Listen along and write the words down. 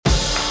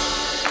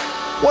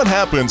What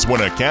happens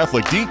when a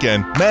Catholic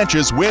deacon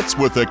matches wits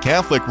with a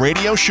Catholic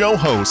radio show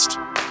host?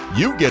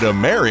 You get a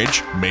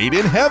marriage made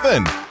in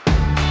heaven.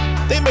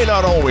 They may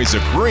not always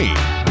agree,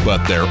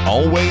 but they're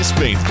always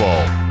faithful.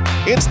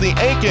 It's the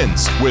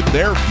Aikens with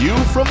their View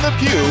from the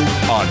Pew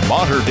on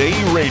Mater Dei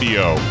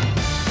Radio.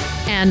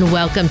 And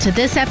welcome to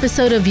this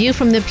episode of View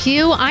from the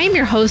Pew. I'm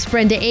your host,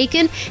 Brenda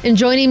Aiken, and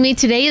joining me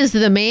today is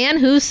the man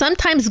who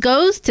sometimes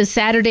goes to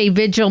Saturday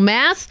Vigil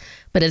Mass,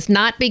 but it's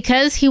not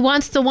because he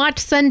wants to watch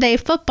Sunday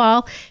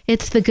football.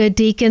 It's the good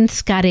deacon,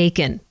 Scott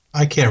Aiken.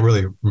 I can't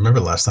really remember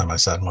the last time I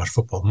sat and watched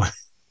football.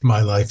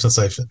 My life since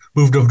I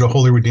moved over to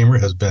Holy Redeemer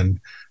has been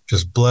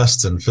just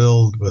blessed and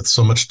filled with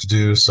so much to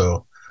do.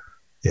 So,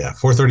 yeah,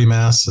 4:30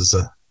 Mass is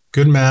a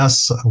good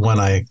Mass when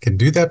I can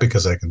do that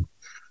because I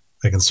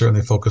can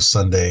certainly focus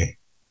Sunday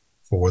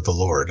for the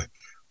Lord.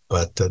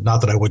 But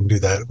not that I wouldn't do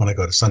that when I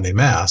go to Sunday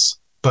Mass,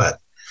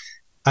 but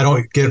I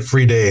don't get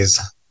free days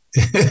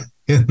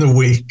in the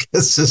week.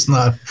 It's just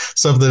not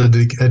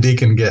something a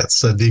deacon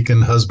gets, a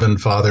deacon,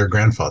 husband, father,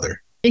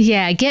 grandfather.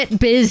 Yeah, get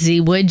busy,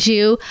 would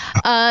you?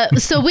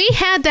 So we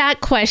had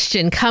that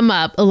question come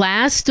up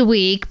last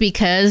week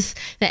because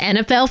the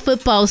NFL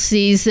football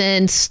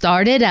season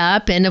started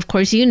up. And of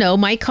course, you know,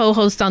 my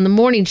co-host on the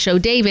morning show,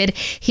 David,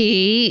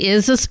 he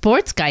is a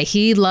sports guy.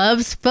 He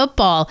loves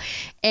football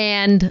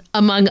and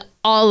among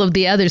all of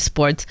the other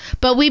sports.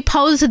 But we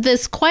posed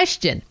this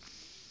question.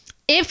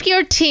 If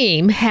your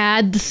team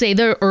had, say,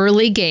 their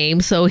early game,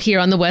 so here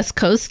on the West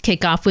Coast,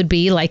 kickoff would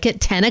be like at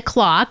 10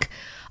 o'clock,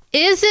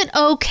 is it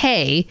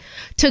okay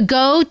to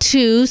go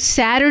to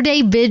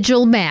Saturday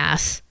Vigil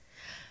Mass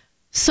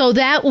so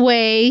that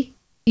way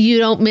you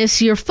don't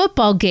miss your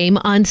football game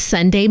on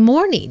Sunday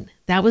morning?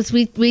 That was,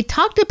 we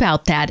talked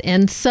about that.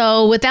 And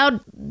so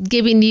without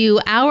giving you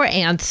our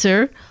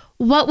answer,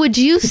 what would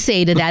you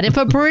say to that? If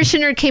a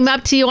parishioner came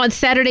up to you on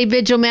Saturday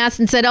Vigil Mass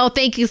and said, "Oh,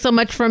 thank you so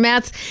much for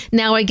Mass.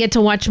 Now I get to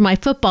watch my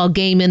football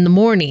game in the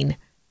morning."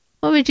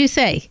 What would you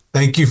say?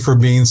 Thank you for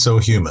being so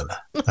human,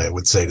 I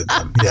would say to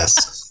them.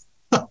 Yes.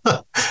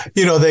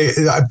 You know,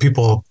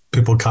 people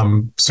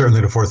come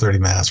certainly to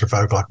 4:30 Mass or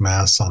 5 o'clock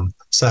Mass on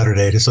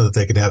Saturday so that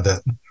they can have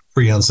that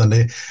free on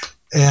Sunday.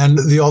 And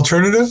the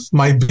alternative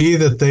might be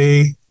that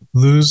they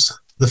lose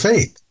the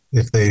faith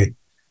if they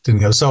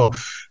didn't go. So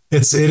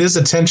it is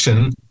a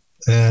tension.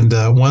 And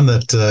one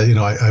that,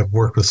 I've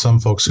worked with some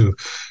folks who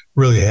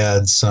really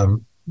had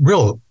some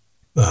real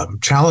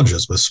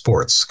challenges with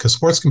sports, because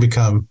sports can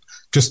become,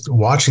 just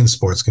watching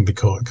sports can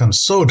become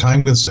so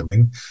time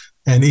consuming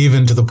and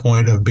even to the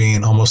point of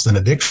being almost an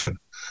addiction.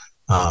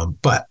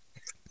 But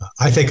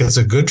I think it's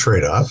a good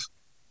trade-off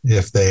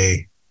if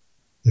they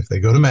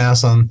go to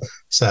Mass on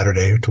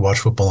Saturday to watch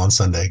football on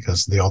Sunday,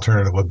 because the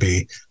alternative would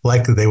be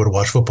likely they would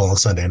watch football on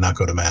Sunday and not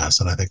go to Mass.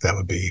 And I think that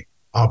would be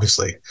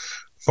obviously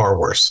far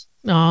worse.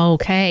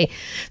 Okay.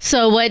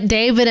 So what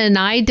David and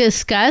I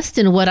discussed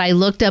and what I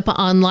looked up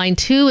online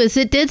too is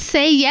it did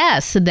say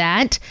yes,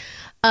 that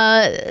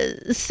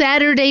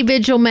Saturday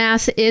Vigil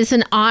Mass is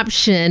an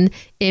option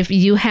if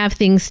you have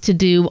things to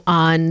do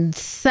on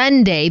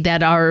Sunday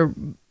that are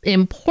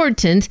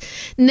important.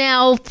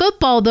 Now,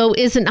 football, though,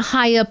 isn't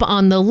high up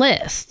on the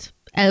list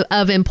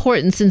of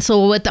importance. And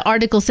so what the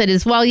article said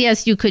is, well,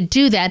 yes, you could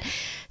do that.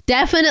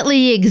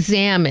 Definitely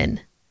examine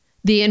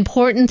the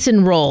importance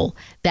and role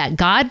that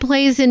God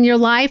plays in your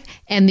life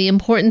and the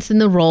importance and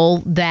the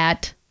role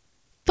that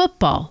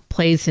football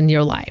plays in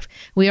your life.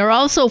 We are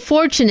also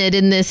fortunate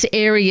in this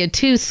area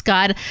too,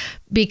 Scott,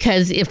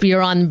 because if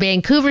you're on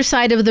Vancouver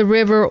side of the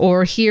river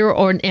or here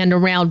and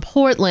around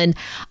Portland,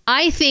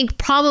 I think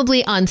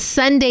probably on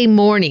Sunday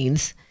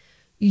mornings,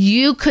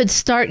 you could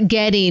start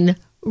getting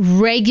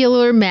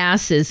regular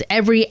masses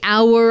every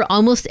hour,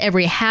 almost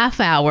every half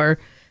hour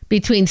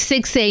between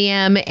 6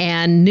 a.m.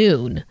 and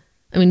noon.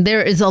 I mean,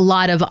 there is a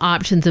lot of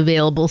options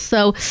available.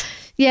 So,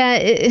 yeah,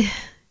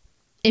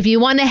 if you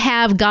want to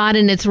have God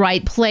in its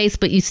right place,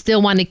 but you still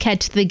want to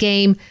catch the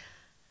game,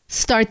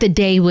 start the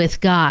day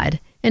with God.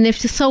 And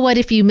what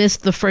if you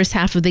missed the first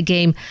half of the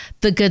game?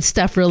 The good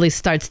stuff really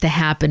starts to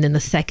happen in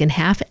the second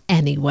half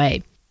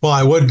anyway. Well,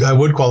 I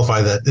would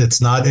qualify that it's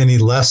not any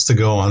less to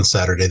go on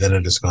Saturday than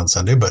it is to go on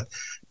Sunday, but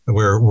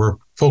we're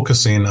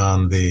focusing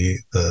on the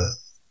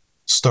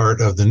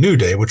start of the new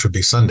day, which would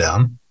be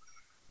sundown.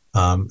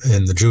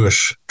 In the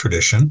Jewish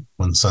tradition,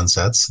 when the sun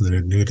sets, the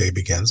new day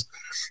begins,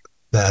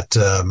 that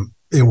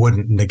it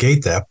wouldn't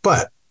negate that.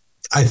 But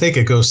I think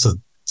it goes to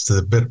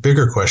the bit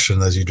bigger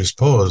question, as you just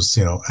posed,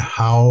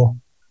 how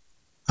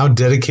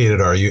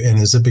dedicated are you? And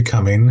is it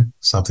becoming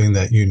something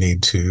that you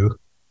need to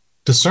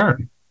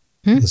discern?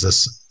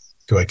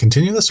 Do I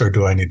continue this or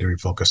do I need to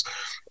refocus?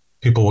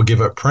 People will give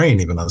up praying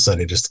even on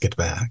Sunday just to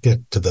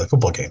get to the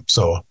football game.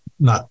 So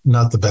not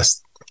the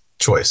best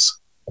choice.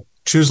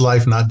 Choose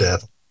life, not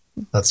death.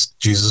 That's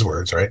Jesus'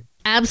 words, right?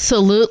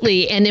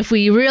 Absolutely. And if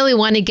we really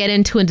want to get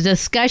into a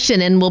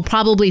discussion, and we'll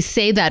probably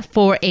say that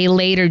for a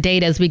later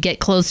date as we get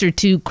closer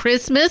to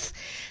Christmas,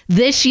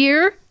 this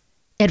year,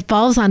 it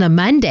falls on a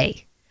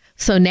Monday.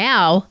 So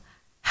now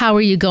How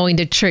are you going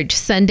to church?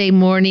 Sunday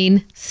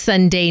morning,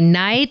 Sunday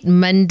night,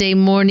 Monday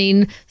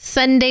morning,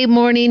 Sunday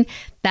morning?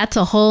 That's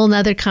a whole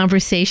nother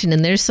conversation,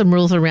 and there's some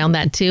rules around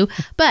that too.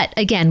 But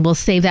again, we'll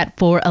save that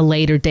for a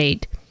later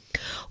date.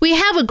 We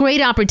have a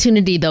great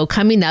opportunity, though,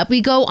 coming up.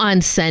 We go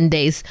on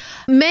Sundays.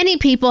 Many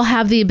people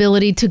have the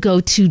ability to go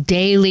to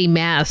daily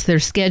mass. Their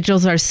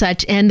schedules are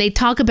such, and they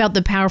talk about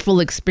the powerful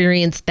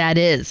experience that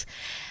is.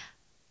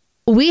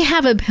 We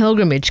have a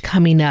pilgrimage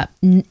coming up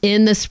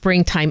in the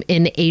springtime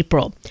in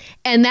April,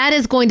 and that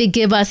is going to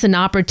give us an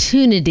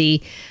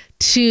opportunity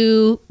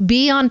to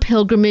be on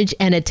pilgrimage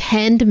and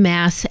attend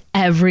mass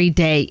every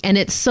day. And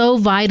it's so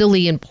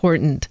vitally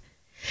important.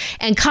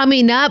 And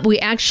coming up, we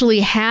actually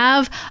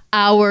have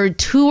our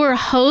tour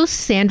host,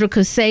 Sandra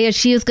Cosea.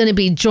 She is going to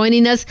be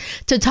joining us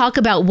to talk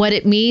about what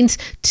it means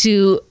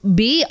to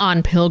be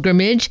on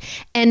pilgrimage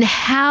and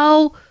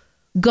how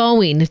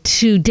going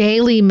to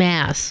daily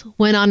mass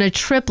when on a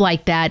trip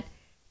like that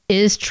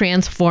is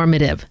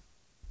transformative.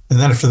 And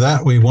then after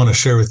that, we want to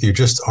share with you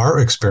just our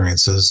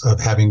experiences of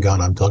having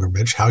gone on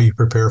pilgrimage, how you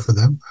prepare for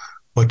them,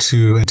 what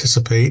to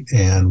anticipate,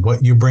 and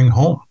what you bring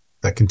home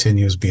that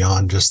continues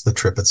beyond just the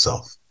trip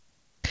itself.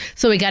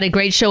 So we got a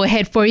great show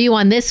ahead for you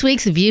on this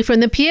week's View from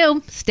the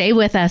Pew. Stay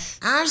with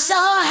us. I'm so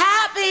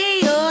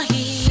happy you're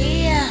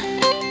here.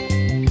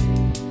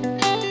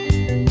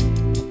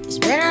 It's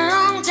been a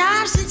long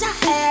time since I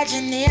had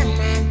you near,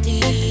 my dear.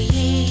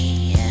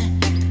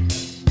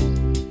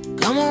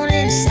 Come on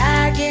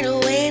inside, get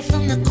away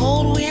from the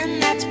cold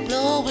wind that's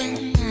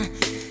blowing.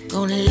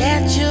 Gonna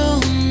let you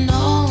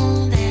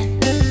know that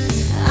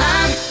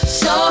I'm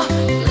so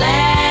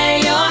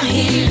glad you're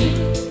here.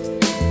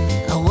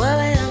 I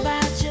worry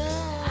about you.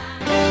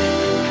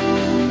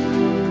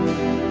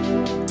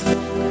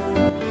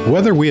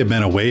 Whether we have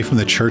been away from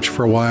the church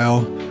for a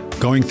while,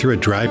 going through a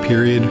dry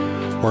period,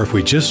 or if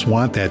we just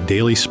want that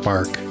daily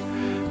spark,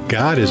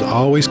 God is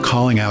always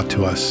calling out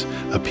to us,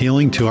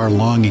 appealing to our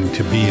longing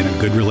to be in a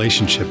good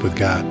relationship with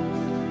God.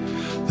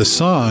 The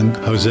song,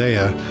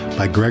 Hosea,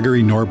 by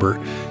Gregory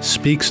Norbert,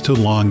 speaks to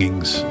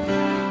longings.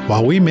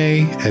 While we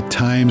may at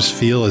times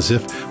feel as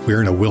if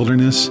we're in a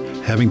wilderness,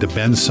 having to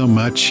bend so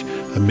much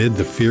amid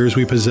the fears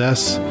we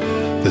possess,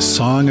 the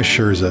song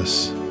assures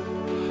us,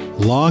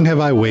 "Long have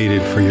I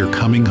waited for your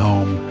coming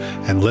home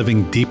and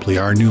living deeply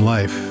our new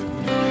life.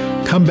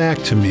 Come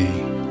back to me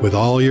with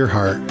all your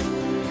heart.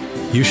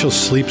 You shall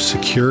sleep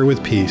secure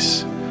with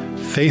peace.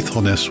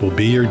 Faithfulness will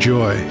be your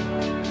joy.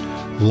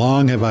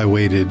 Long have I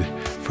waited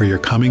for your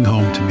coming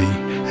home to me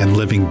and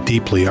living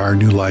deeply our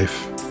new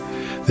life."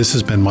 This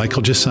has been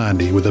Michael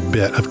Gisandi with a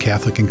bit of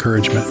Catholic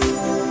encouragement.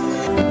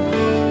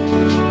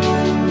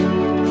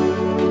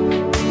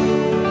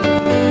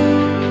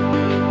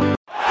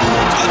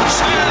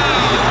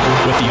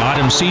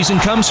 Season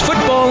comes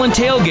football and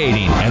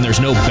tailgating, and there's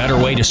no better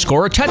way to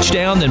score a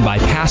touchdown than by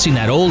passing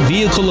that old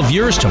vehicle of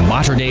yours to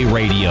Mater Dei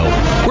Radio.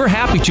 We're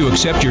happy to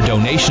accept your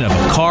donation of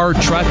a car,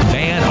 truck,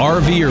 van,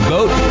 RV, or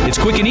boat. It's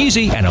quick and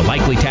easy and a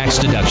likely tax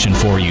deduction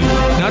for you.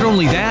 Not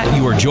only that,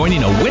 you are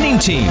joining a winning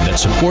team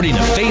that's supporting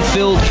a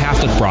faith-filled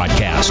Catholic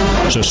broadcast.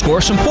 So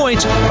score some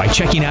points by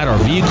checking out our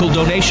vehicle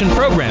donation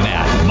program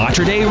at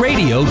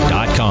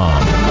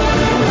materdeiradio.com.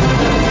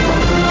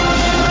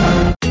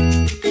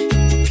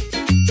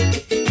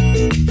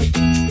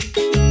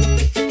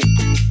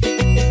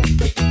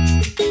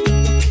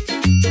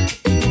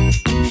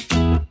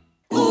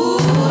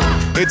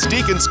 It's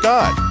Deacon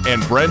Scott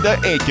and Brenda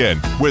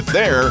Aiken with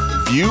their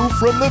View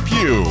from the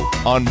Pew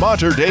on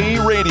Mater Dei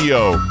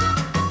Radio.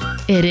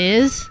 It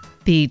is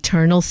the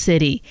Eternal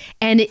City,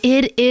 and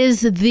it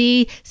is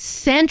the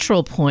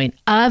central point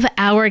of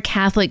our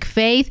Catholic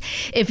faith.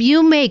 If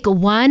you make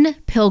one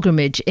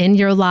pilgrimage in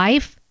your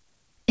life,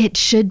 it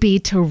should be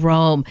to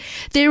Rome.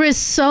 There is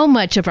so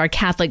much of our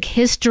Catholic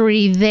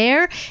history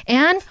there,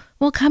 and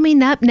well,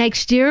 coming up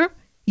next year,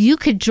 you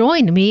could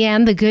join me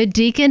and the good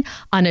deacon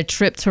on a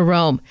trip to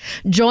Rome.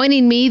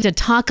 Joining me to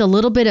talk a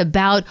little bit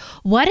about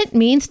what it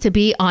means to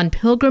be on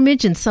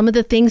pilgrimage and some of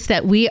the things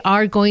that we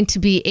are going to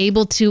be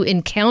able to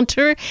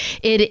encounter.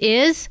 It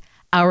is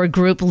our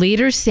group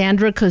leader,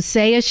 Sandra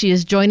Cosea. She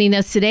is joining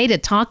us today to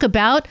talk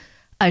about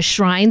a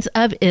Shrines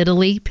of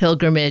Italy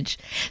pilgrimage.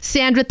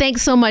 Sandra,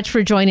 thanks so much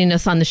for joining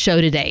us on the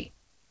show today.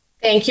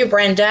 Thank you,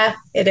 Brenda.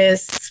 It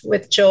is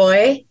with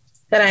joy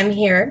that I'm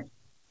here.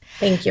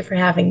 Thank you for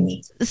having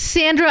me.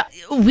 Sandra,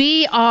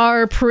 we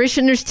are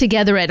parishioners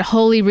together at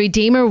Holy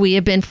Redeemer. We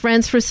have been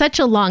friends for such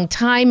a long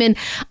time, and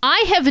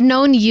I have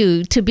known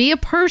you to be a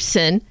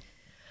person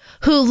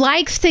who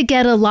likes to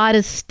get a lot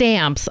of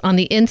stamps on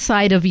the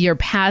inside of your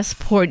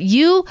passport.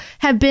 You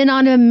have been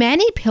on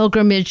many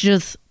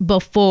pilgrimages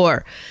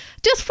before.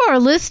 Just for our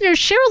listeners,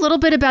 share a little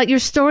bit about your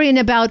story and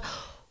about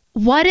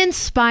what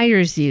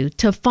inspires you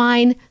to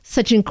find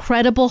such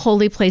incredible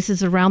holy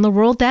places around the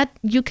world that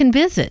you can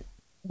visit.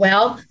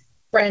 Well,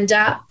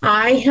 Brenda,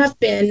 I have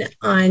been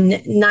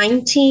on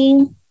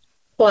 19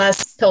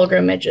 plus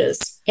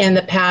pilgrimages in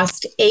the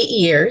past 8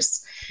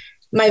 years.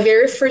 My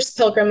very first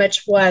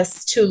pilgrimage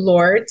was to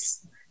Lourdes,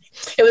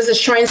 It was the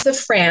Shrines of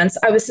France.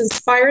 I was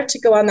inspired to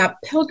go on that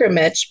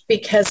pilgrimage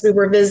because we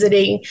were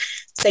visiting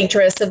St.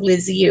 Therese of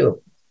Lisieux.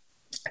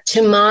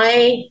 To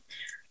my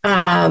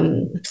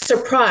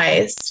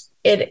surprise,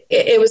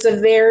 it was a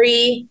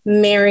very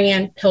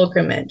Marian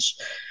pilgrimage.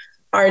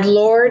 Our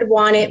Lord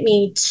wanted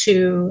me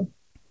to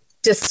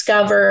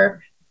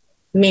discover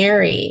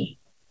Mary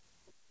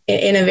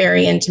in a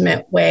very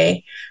intimate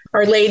way.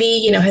 Our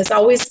Lady, has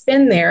always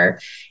been there,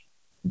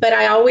 but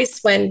I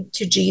always went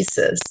to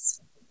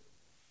Jesus.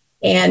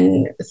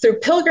 And through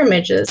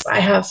pilgrimages, I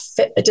have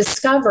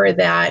discovered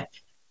that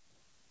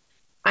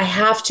I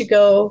have to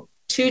go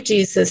to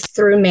Jesus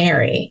through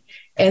Mary.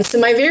 And so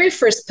my very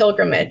first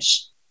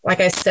pilgrimage,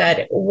 like I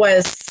said,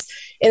 was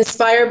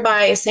inspired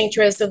by St.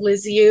 Therese of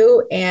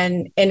Lisieux,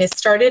 and it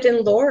started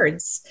in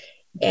Lourdes.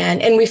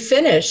 And we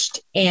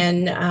finished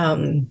in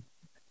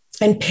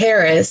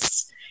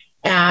Paris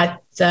at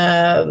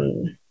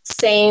the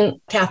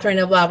St. Catherine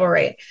of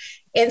Labouré.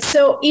 And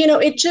so,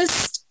 it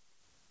just,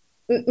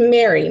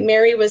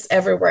 Mary was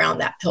everywhere on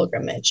that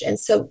pilgrimage. And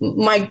so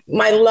my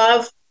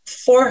love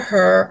for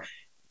her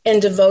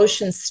and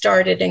devotion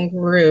started and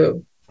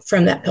grew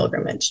from that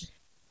pilgrimage.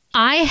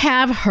 I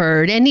have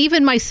heard, and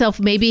even myself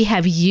maybe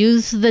have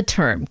used the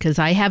term, because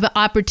I have an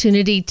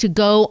opportunity to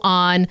go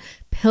on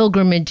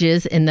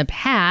pilgrimages in the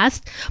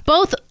past,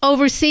 both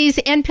overseas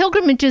and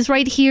pilgrimages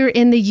right here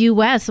in the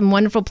U.S., some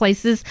wonderful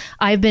places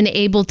I've been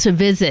able to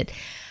visit.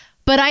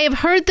 But I have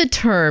heard the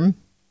term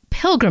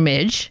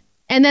pilgrimage,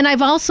 and then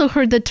I've also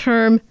heard the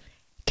term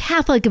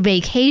Catholic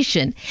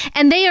vacation,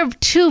 and they are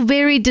two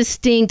very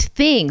distinct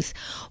things.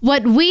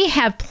 What we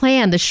have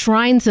planned, the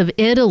Shrines of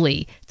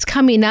Italy, it's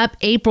coming up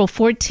April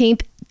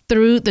 14th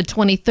through the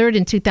 23rd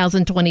in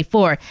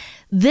 2024.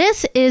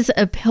 This is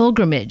a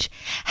pilgrimage.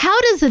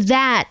 How does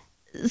that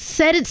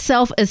set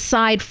itself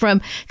aside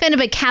from kind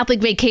of a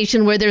Catholic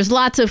vacation where there's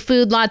lots of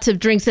food, lots of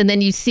drinks, and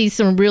then you see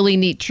some really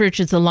neat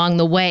churches along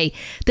the way?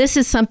 This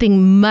is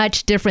something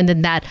much different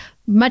than that,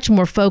 much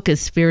more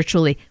focused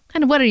spiritually.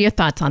 Kind of, what are your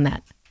thoughts on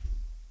that?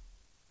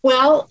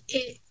 Well,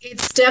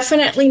 it's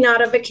definitely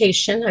not a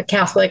vacation, a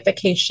Catholic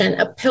vacation.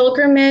 A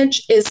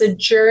pilgrimage is a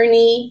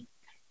journey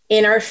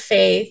in our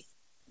faith,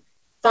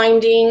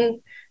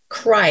 finding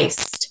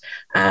Christ.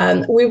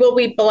 We will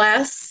be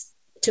blessed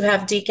to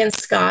have Deacon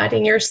Scott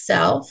and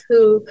yourself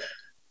who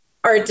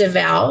are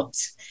devout.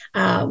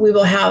 We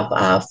will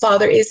have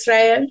Father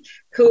Israel,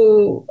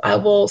 who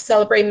will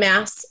celebrate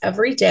Mass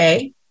every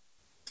day.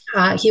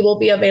 He will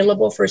be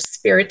available for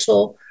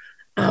spiritual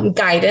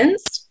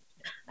guidance,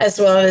 as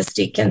well as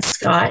Deacon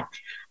Scott.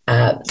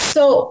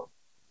 So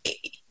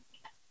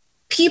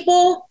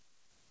people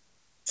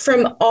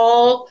from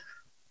all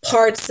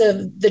parts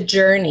of the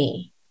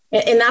journey,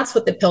 and that's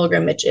what the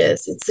pilgrimage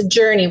is. It's a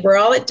journey. We're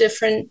all at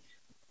different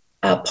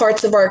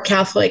parts of our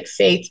Catholic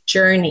faith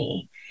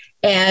journey,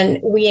 and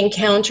we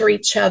encounter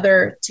each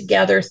other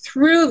together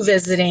through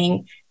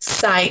visiting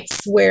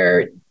sites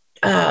where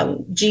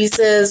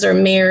Jesus or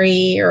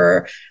Mary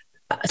or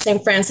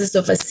St. Francis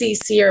of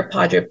Assisi or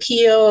Padre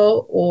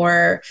Pio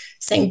or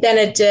St.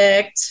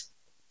 Benedict,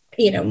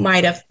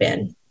 might have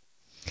been.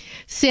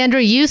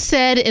 Sandra, you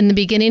said in the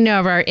beginning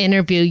of our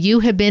interview, you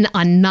have been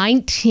on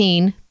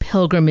 19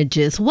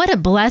 pilgrimages. What a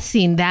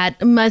blessing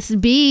that must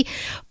be.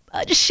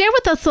 Share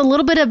with us a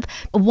little bit of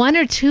one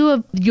or two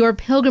of your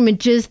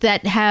pilgrimages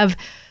that have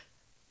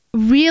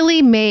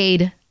really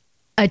made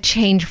a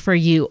change for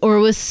you, or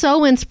was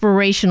so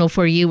inspirational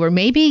for you, or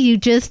maybe you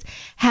just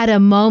had a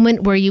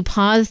moment where you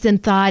paused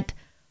and thought,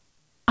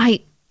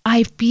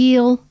 I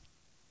feel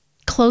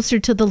closer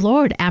to the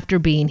Lord after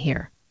being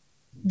here.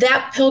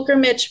 That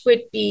pilgrimage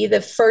would be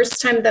the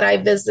first time that I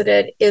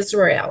visited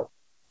Israel,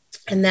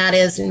 and that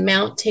is in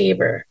Mount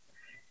Tabor,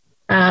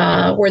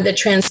 where the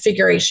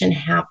Transfiguration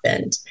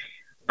happened.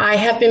 I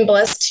have been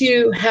blessed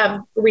to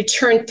have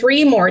returned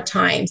 3 more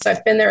times.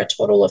 I've been there a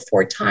total of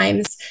 4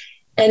 times.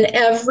 And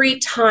every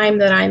time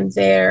that I'm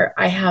there,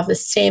 I have the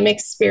same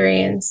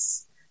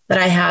experience that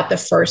I had the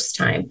first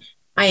time.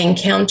 I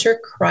encounter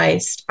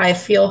Christ. I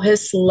feel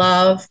his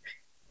love,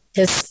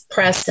 his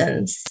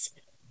presence,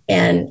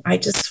 and I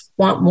just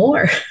want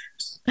more.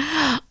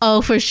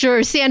 Oh, for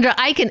sure. Sandra,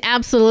 I can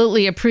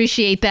absolutely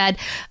appreciate that.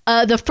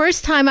 The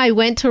first time I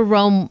went to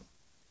Rome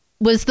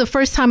was the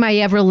first time I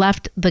ever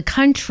left the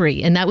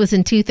country, and that was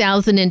in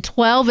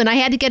 2012, and I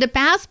had to get a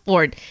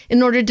passport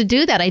in order to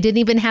do that. I didn't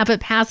even have a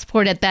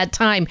passport at that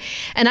time.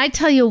 And I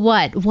tell you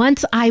what,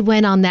 once I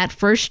went on that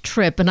first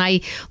trip and I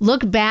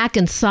looked back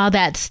and saw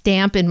that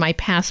stamp in my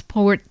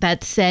passport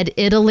that said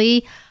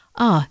Italy,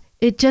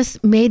 it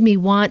just made me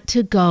want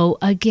to go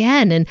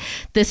again. And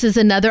this is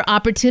another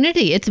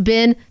opportunity. It's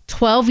been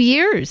 12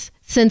 years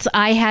since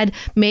I had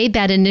made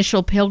that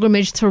initial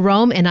pilgrimage to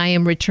Rome, and I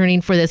am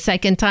returning for the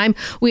second time.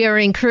 We are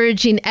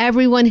encouraging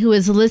everyone who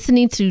is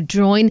listening to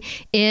join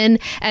in.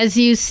 As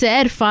you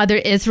said, Father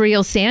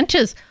Israel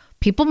Sanchez,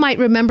 people might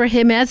remember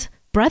him as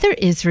Brother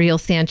Israel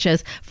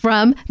Sanchez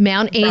from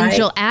Mount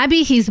Angel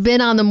Abbey. He's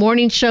been on the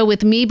morning show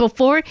with me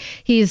before.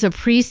 He is a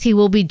priest. He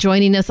will be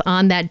joining us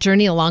on that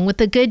journey along with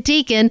the good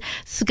deacon,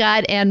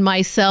 Scott, and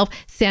myself.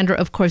 Sandra,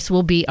 of course,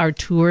 will be our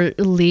tour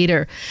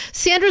leader.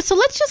 Sandra, so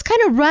let's just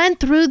kind of run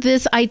through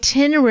this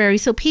itinerary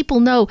so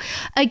people know.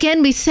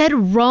 Again, we said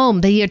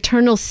Rome, the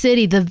Eternal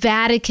City, the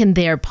Vatican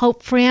there,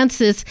 Pope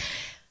Francis.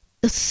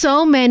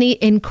 So many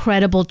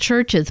incredible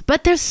churches,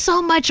 but there's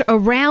so much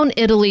around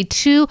Italy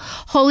too,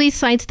 holy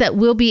sites that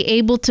we'll be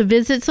able to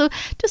visit. So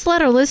just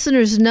let our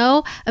listeners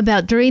know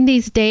about during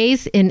these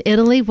days in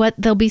Italy, what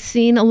they'll be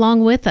seeing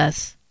along with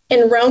us.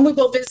 In Rome, we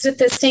will visit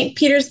the St.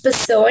 Peter's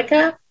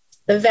Basilica,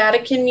 the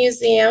Vatican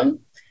Museum,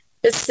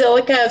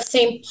 Basilica of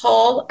St.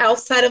 Paul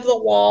outside of the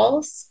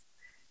walls.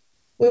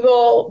 We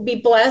will be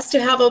blessed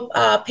to have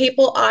a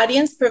papal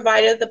audience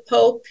provided the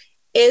Pope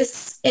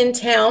is in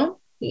town.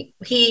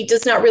 He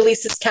does not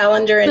release his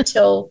calendar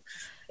until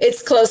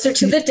it's closer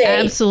to the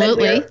date.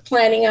 Absolutely. We're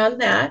planning on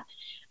that.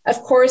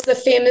 Of course, the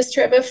famous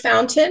Trevi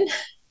Fountain,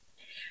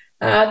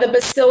 the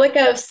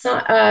Basilica of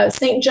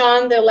St.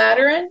 John the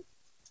Lateran,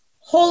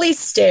 Holy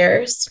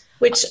Stairs,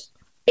 which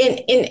in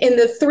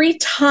the 3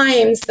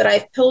 times that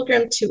I've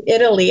pilgrimed to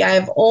Italy,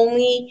 I've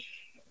only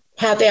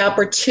had the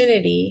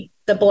opportunity,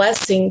 the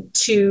blessing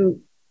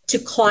to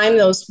climb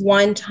those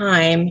one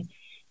time.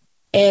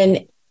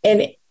 And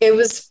it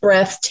was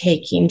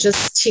breathtaking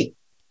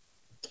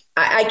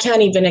I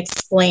can't even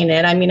explain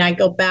it. I mean, I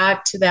go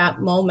back to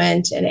that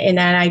moment and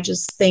I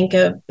just think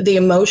of the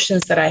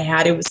emotions that I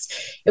had.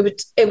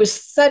 It was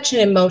such an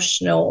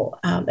emotional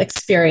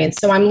experience.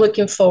 So I'm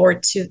looking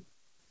forward to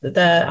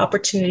the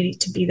opportunity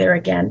to be there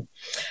again.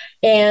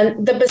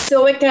 And the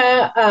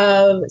Basilica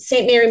of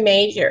St. Mary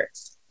Major.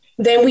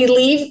 Then we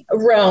leave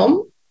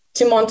Rome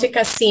to Monte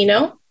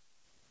Cassino.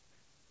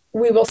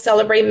 We will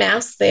celebrate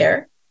Mass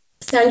there.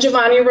 San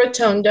Giovanni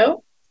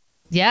Rotondo.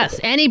 Yes,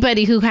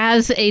 anybody who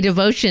has a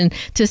devotion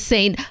to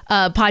Saint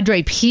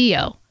Padre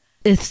Pio,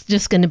 it's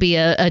just going to be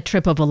a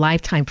trip of a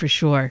lifetime for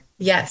sure.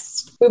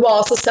 Yes, we will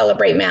also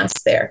celebrate Mass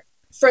there.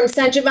 From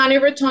San Giovanni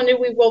Rotondo,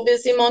 we will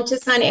visit Monte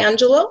San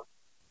Angelo.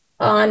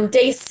 On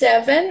day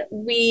 7,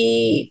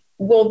 we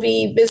will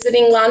be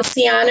visiting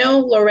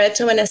Lanciano,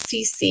 Loreto, and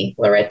Assisi.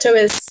 Loreto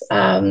is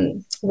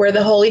where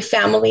the Holy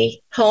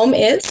Family home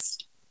is.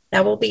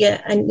 That will be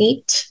a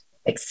neat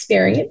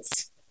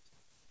experience.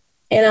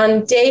 And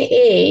on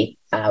day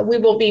 8, we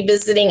will be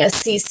visiting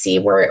Assisi,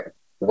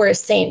 where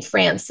St.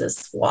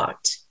 Francis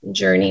walked,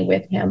 journey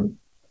with him.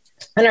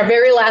 On our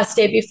very last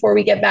day before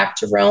we get back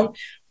to Rome,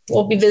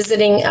 we'll be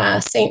visiting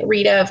St.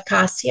 Rita of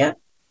Cassia,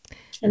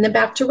 and then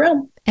back to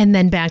Rome. And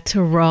then back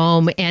to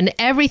Rome, and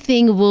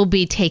everything will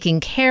be taken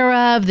care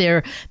of.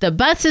 The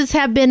buses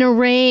have been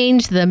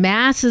arranged. The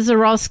masses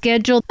are all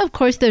scheduled. Of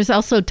course, there's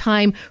also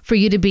time for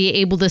you to be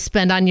able to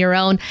spend on your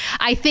own.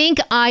 I think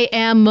I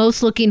am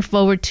most looking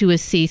forward to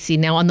Assisi.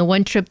 Now, on the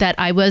one trip that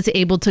I was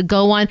able to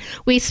go on,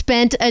 we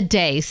spent a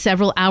day,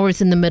 several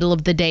hours in the middle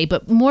of the day.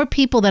 But more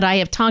people that I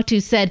have talked to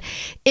said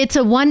it's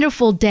a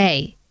wonderful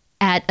day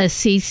at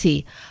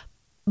Assisi.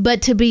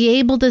 But to be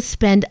able to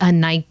spend a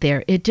night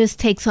there, it just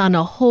takes on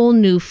a whole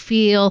new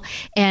feel.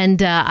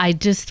 And I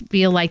just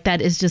feel like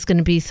that is just going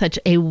to be such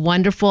a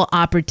wonderful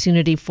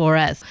opportunity for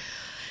us.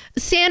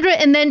 Sandra,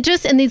 and then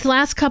just in these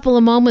last couple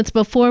of moments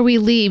before we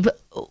leave,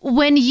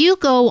 when you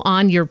go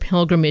on your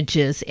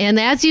pilgrimages, and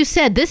as you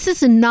said, this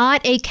is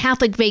not a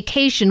Catholic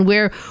vacation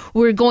where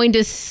we're going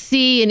to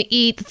see and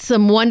eat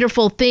some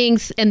wonderful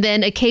things, and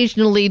then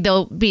occasionally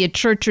there'll be a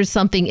church or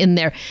something in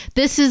there.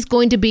 This is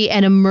going to be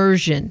an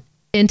immersion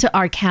into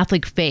our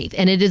Catholic faith,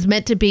 and it is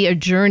meant to be a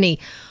journey.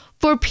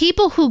 For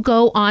people who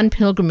go on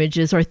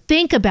pilgrimages or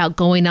think about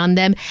going on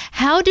them,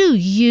 how do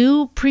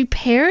you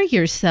prepare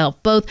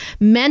yourself, both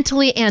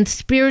mentally and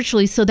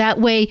spiritually, so that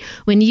way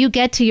when you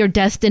get to your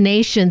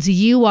destinations,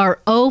 you are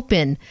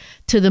open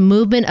to the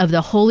movement of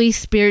the Holy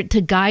Spirit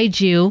to guide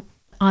you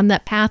on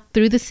that path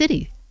through the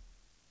city?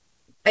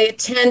 I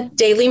attend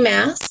daily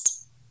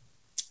Mass.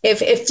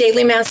 If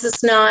daily Mass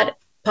is not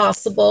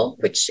possible,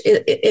 which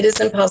it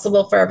isn't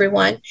possible for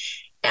everyone,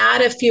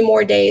 add a few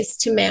more days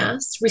to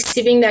Mass,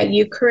 receiving that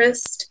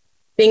Eucharist,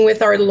 being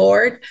with our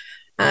Lord,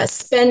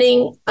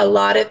 spending a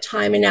lot of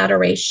time in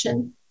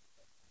adoration,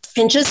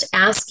 and just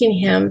asking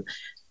Him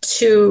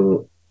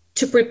to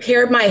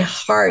prepare my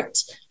heart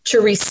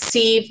to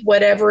receive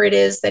whatever it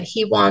is that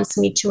He wants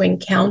me to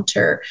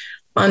encounter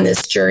on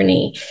this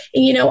journey.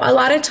 And, a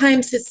lot of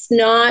times it's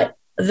not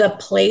the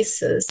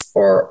places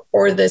or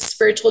the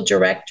spiritual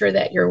director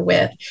that you're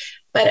with,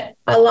 but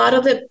a lot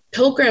of the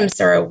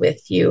pilgrims are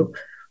with you.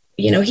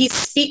 He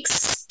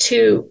speaks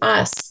to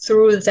us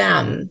through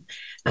them.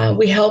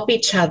 We help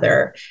each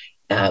other.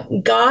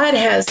 God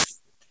has,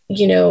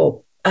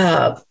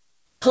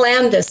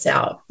 planned this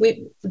out.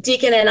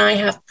 Deacon and I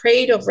have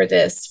prayed over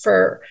this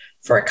for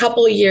a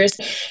couple of years,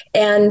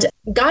 and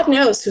God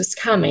knows who's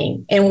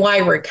coming and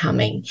why we're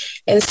coming.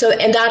 And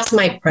that's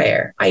my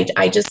prayer.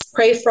 I just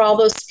pray for all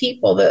those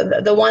people,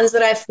 the ones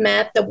that I've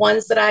met, the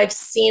ones that I've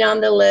seen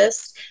on the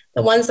list,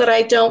 the ones that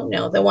I don't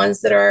know, the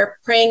ones that are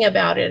praying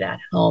about it at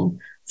home,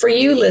 for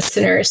you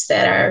listeners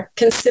that are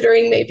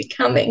considering maybe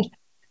coming.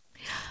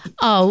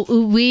 Oh,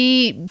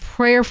 we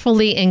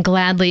prayerfully and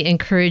gladly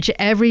encourage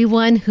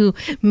everyone who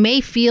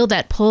may feel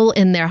that pull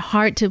in their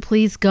heart to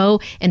please go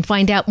and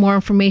find out more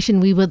information.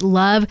 We would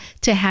love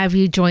to have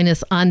you join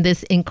us on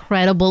this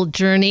incredible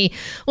journey.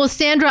 Well,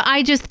 Sandra,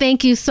 I just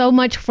thank you so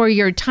much for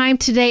your time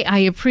today. I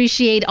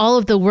appreciate all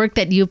of the work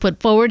that you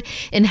put forward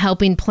in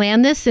helping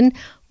plan this, and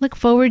look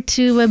forward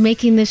to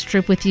making this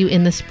trip with you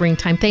in the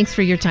springtime. Thanks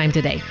for your time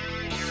today.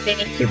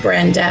 Thank you,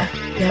 Brenda.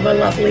 You have a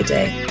lovely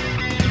day.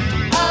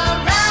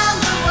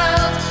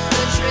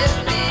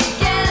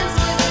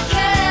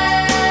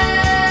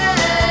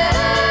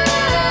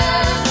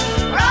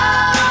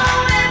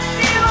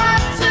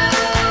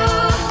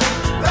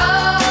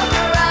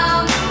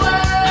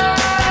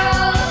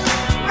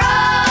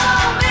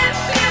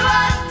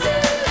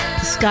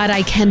 Scott,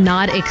 I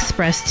cannot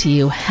express to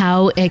you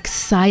how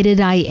excited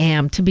I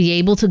am to be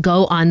able to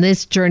go on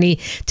this journey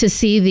to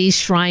see these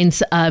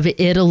shrines of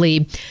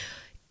Italy.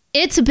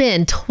 It's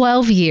been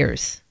 12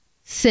 years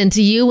since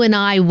you and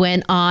I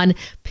went on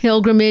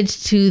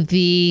pilgrimage to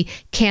the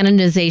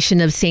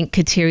canonization of St.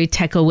 Kateri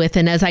Tekakwitha.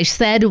 And as I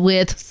said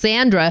with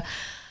Sandra,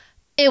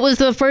 it was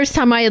the first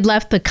time I had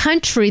left the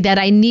country that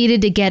I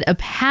needed to get a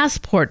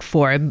passport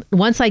for.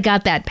 Once I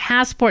got that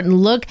passport and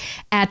look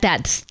at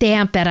that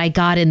stamp that I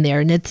got in there,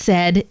 and it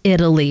said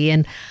Italy,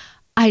 and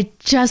I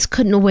just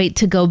couldn't wait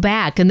to go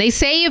back. And they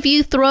say if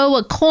you throw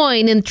a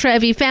coin in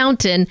Trevi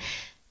Fountain,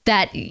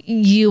 that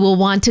you will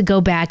want to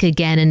go back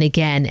again and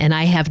again. And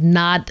I have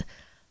not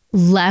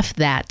left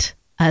that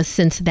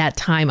since that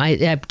time.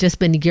 I've just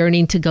been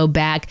yearning to go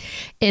back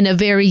in a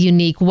very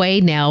unique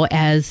way now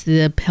as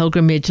the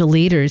pilgrimage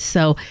leaders.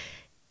 So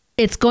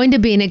it's going to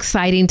be an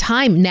exciting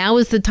time. Now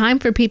is the time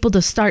for people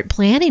to start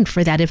planning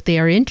for that if they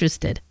are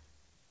interested.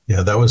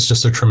 Yeah, that was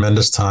just a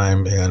tremendous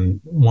time,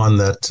 and one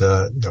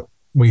that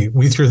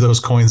we threw those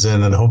coins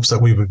in hopes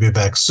that we would be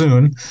back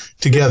soon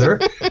together.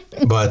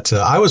 But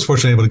I was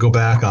fortunately able to go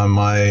back on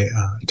my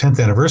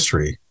 10th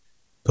anniversary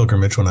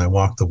pilgrimage when I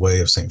walked the way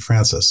of St.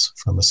 Francis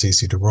from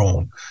Assisi to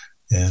Rome.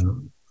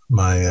 And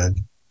my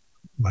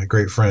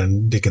great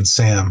friend, Deacon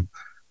Sam,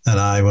 and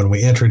I, when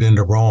we entered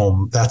into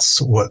Rome,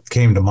 that's what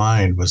came to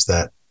mind, was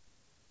that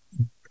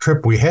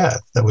trip we had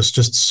that was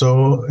just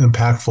so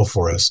impactful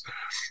for us.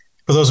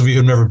 For those of you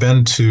who've never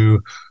been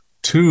to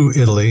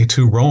Italy,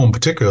 to Rome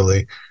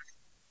particularly,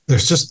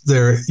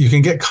 you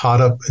can get caught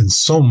up in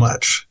so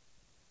much.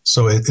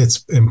 So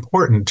it's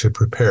important to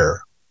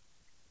prepare.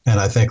 And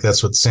I think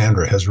that's what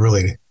Sandra has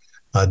really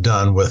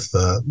done with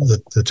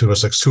the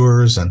 206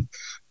 tours and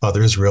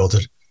Father Israel,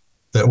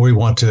 that we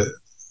want to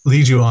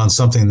lead you on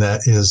something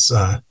that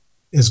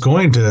is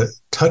going to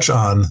touch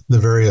on the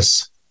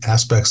various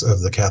aspects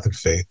of the Catholic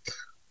faith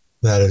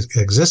that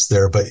exists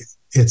there, but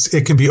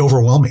it can be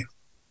overwhelming.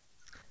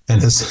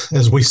 And as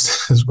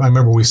I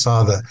remember, we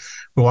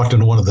walked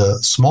into one of the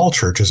small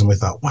churches and we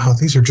thought, wow,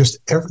 these are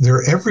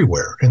they're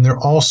everywhere and they're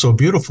all so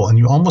beautiful. And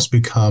you almost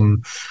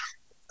become,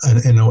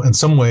 in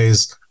some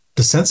ways,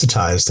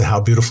 desensitized to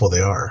how beautiful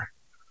they are.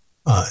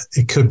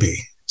 It could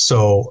be.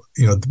 So,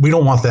 we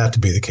don't want that to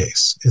be the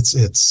case.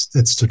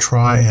 It's to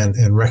try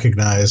and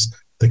recognize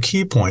the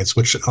key points,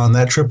 which on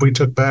that trip we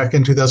took back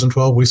in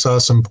 2012, we saw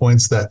some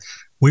points that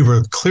we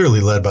were clearly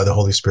led by the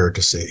Holy Spirit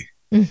to see.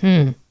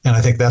 Mm-hmm. And I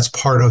think that's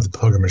part of the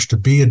pilgrimage, to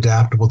be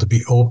adaptable, to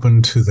be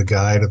open to the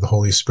guide of the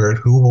Holy Spirit,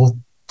 who will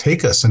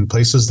take us in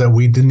places that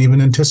we didn't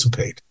even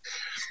anticipate.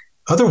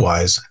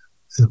 Otherwise,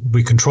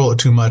 we control it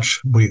too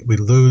much. We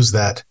lose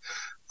that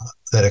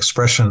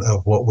expression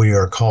of what we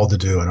are called to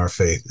do in our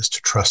faith, is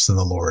to trust in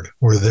the Lord.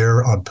 We're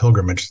there on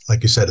pilgrimage.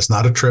 Like you said, it's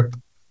not a trip.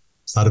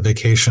 It's not a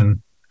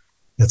vacation.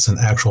 It's an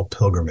actual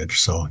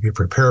pilgrimage. So you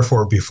prepare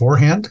for it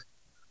beforehand.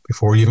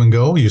 Before you even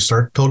go, you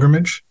start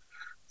pilgrimage.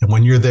 And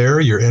when you're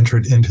there, you're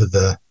entered into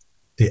the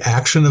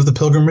action of the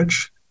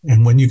pilgrimage.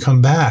 And when you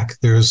come back,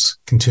 there's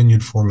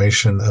continued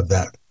formation of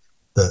that,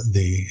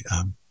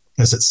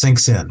 as it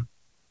sinks in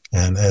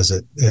and as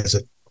it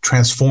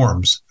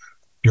transforms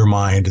your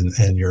mind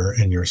and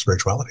your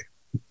spirituality.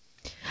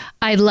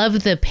 I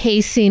love the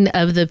pacing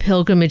of the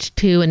pilgrimage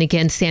too. And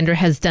again, Sandra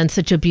has done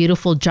such a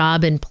beautiful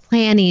job in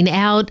planning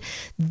out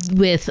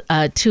with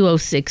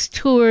 206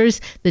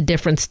 tours, the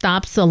different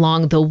stops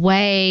along the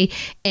way,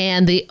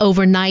 and the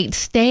overnight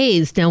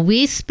stays. Now,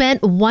 we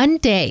spent one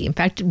day, in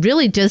fact,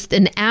 really just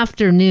an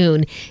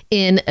afternoon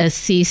in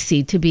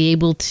Assisi to be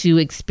able to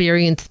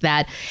experience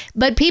that.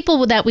 But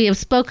people that we have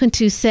spoken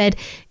to said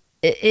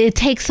it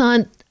takes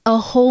on a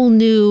whole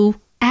new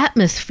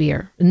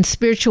atmosphere and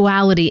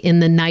spirituality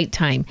in the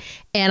nighttime.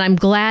 And I'm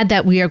glad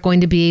that we are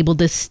going to be able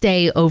to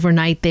stay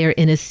overnight there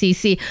in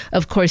Assisi.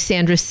 Of course,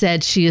 Sandra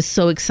said she is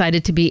so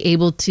excited to be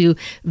able to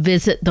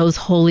visit those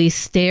holy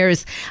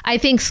stairs. I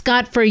think,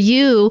 Scott, for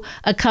you,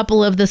 a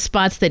couple of the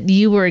spots that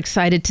you were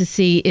excited to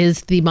see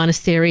is the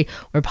monastery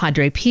where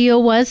Padre Pio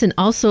was, and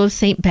also of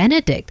St.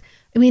 Benedict.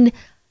 I mean,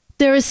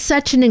 there is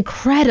such an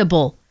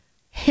incredible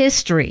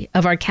history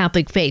of our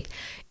Catholic faith.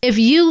 If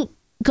you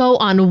go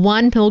on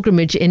one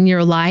pilgrimage in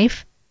your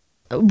life,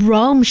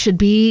 Rome should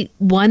be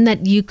one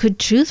that you could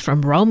choose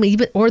from. Rome,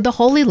 even, or the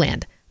Holy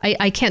Land.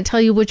 I can't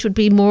tell you which would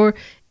be more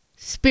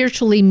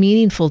spiritually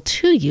meaningful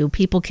to you.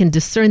 People can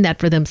discern that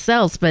for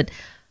themselves, but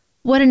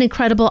what an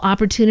incredible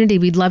opportunity.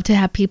 We'd love to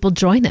have people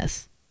join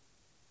us.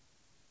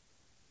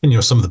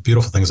 And, some of the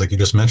beautiful things, like you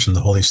just mentioned,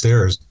 the Holy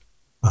Stairs,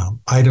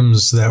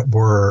 items that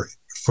were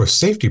for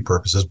safety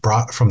purposes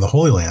brought from the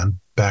Holy Land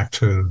back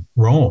to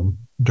Rome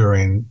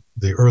during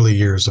the early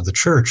years of the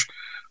church.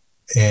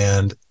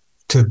 And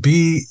to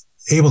be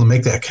able to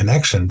make that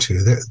connection to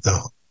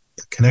the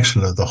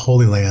connection of the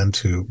Holy Land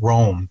to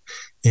Rome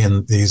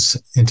in these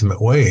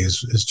intimate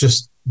ways is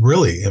just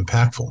really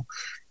impactful.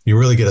 You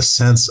really get a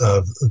sense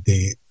of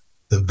the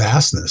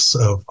vastness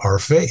of our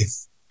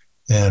faith,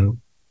 and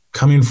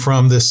coming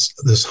from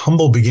this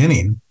humble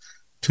beginning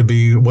to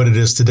be what it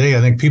is today.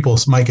 I think people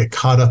might get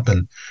caught up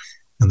in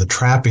the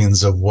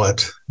trappings of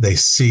what they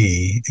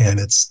see, and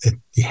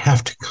you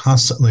have to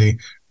constantly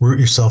root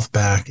yourself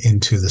back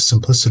into the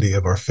simplicity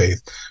of our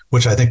faith,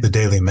 which I think the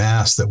daily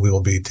Mass that we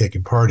will be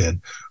taking part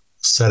in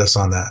set us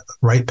on that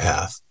right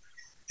path.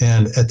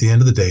 And at the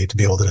end of the day, to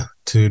be able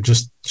to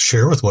just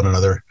share with one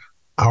another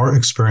our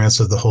experience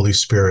of the Holy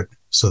Spirit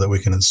so that we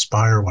can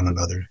inspire one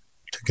another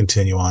to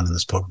continue on in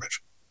this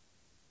pilgrimage.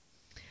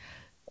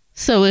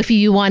 So if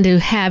you want to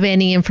have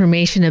any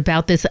information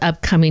about this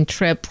upcoming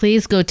trip,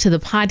 please go to the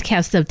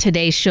podcast of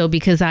today's show,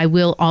 because I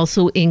will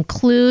also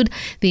include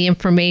the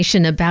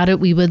information about it.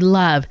 We would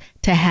love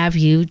to have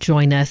you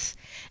join us.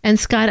 And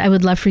Scott, I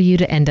would love for you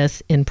to end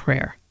us in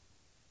prayer.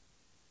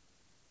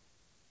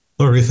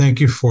 Lord, we thank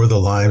you for the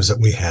lives that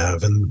we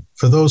have, and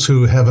for those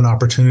who have an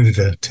opportunity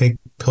to take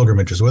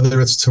pilgrimages,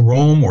 whether it's to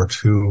Rome or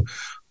to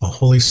a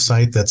holy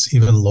site that's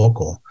even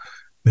local.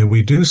 May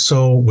we do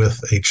so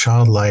with a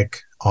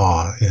childlike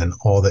awe in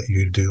all that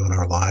you do in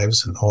our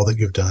lives and all that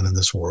you've done in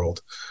this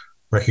world,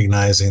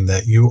 recognizing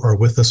that you are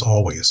with us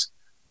always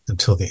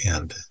until the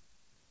end.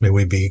 May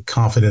we be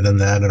confident in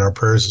that in our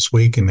prayers this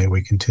week, and may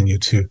we continue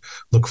to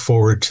look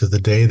forward to the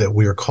day that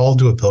we are called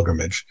to a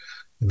pilgrimage,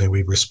 and may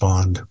we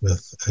respond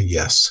with a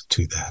yes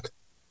to that.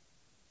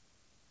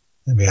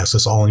 And we ask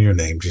this all in your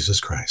name, Jesus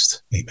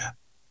Christ. Amen.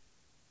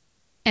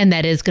 And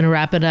that is going to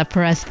wrap it up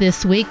for us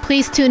this week.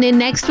 Please tune in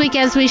next week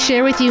as we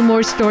share with you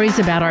more stories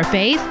about our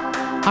faith,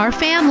 our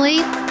family,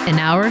 and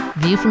our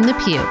View from the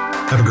Pew.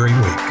 Have a great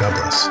week. God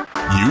bless.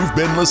 You've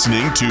been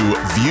listening to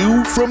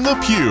View from the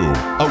Pew,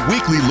 a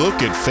weekly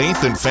look at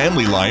faith and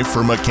family life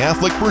from a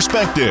Catholic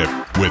perspective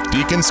with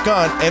Deacon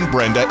Scott and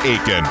Brenda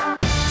Aiken.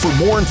 For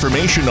more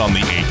information on the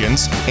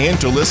Aikens and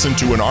to listen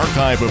to an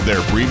archive of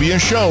their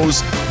previous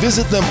shows,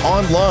 visit them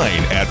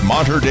online at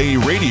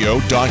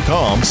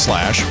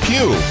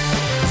materdeiradio.com/pew.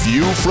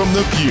 View from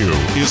the Pew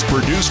is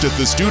produced at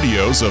the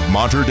studios of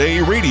Mater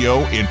Dei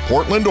Radio in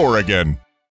Portland, Oregon.